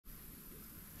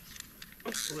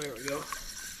So there we go.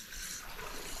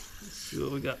 Let's see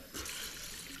what we got.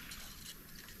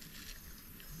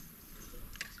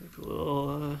 It's like a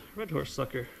little red horse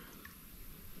sucker.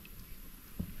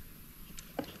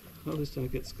 Well, at least I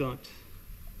don't get skunked.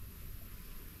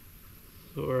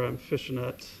 So where I'm fishing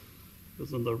at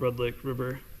is in the Red Lake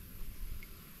River.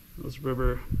 This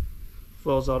river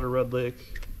flows out of Red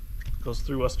Lake, goes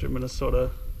through western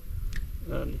Minnesota,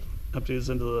 and empties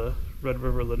into the Red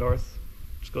River of the north,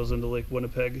 which goes into Lake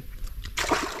Winnipeg,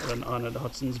 and on into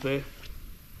Hudson's Bay.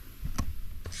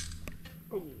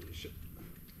 Holy shit.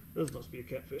 This must be a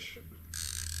catfish.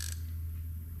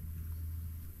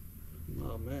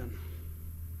 Oh man.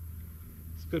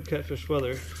 It's good catfish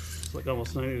weather. It's like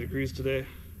almost 90 degrees today.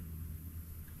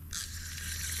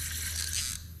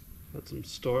 Had some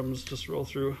storms just roll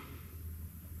through.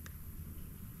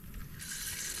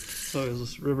 So as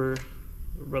this river,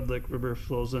 the Red Lake River,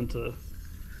 flows into,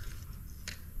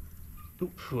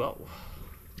 wow,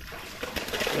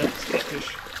 that's catfish,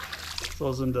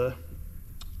 flows into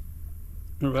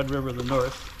the Red River of the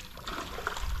north.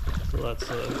 So that's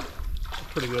a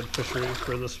pretty good fishery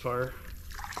for this far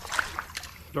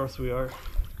north we are.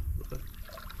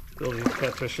 The only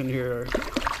catfish in here are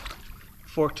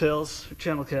forktails,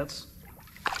 channel cats.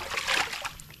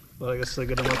 But I guess they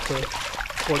get them up to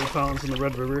 40 pounds in the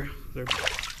Red River. There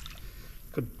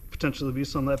could potentially be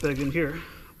some that big in here.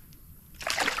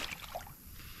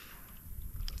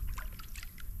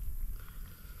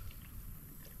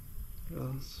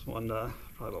 This one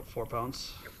probably about 4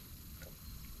 pounds.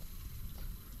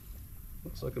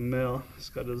 Looks like a male. He's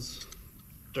got his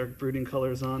dark breeding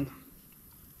colors on.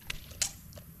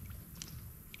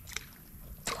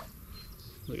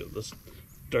 Look at this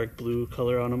dark blue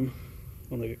color on them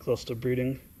when they get close to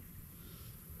breeding.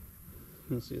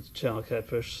 You can see it's a channel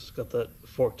catfish. It's got that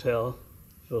forked tail.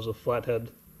 If it was a flathead,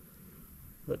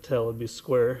 that tail would be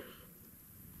square.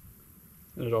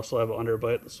 And it'd also have an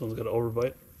underbite. This one's got an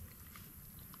overbite.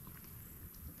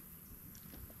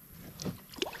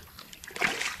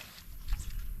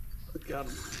 Got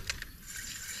him.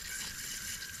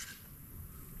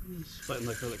 He's fighting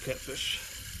like another catfish.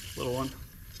 Little one.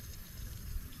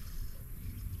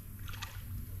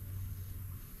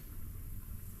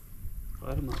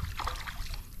 Fight him up.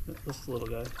 Yep, that's the little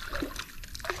guy.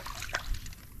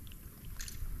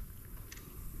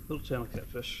 Little channel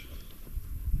catfish.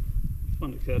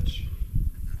 Fun to catch.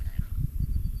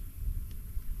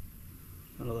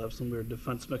 I know they have some weird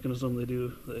defense mechanism they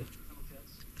do. They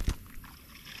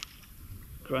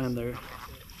grind their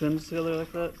fins together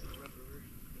like that.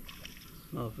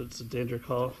 I don't know if it's a danger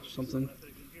call or something.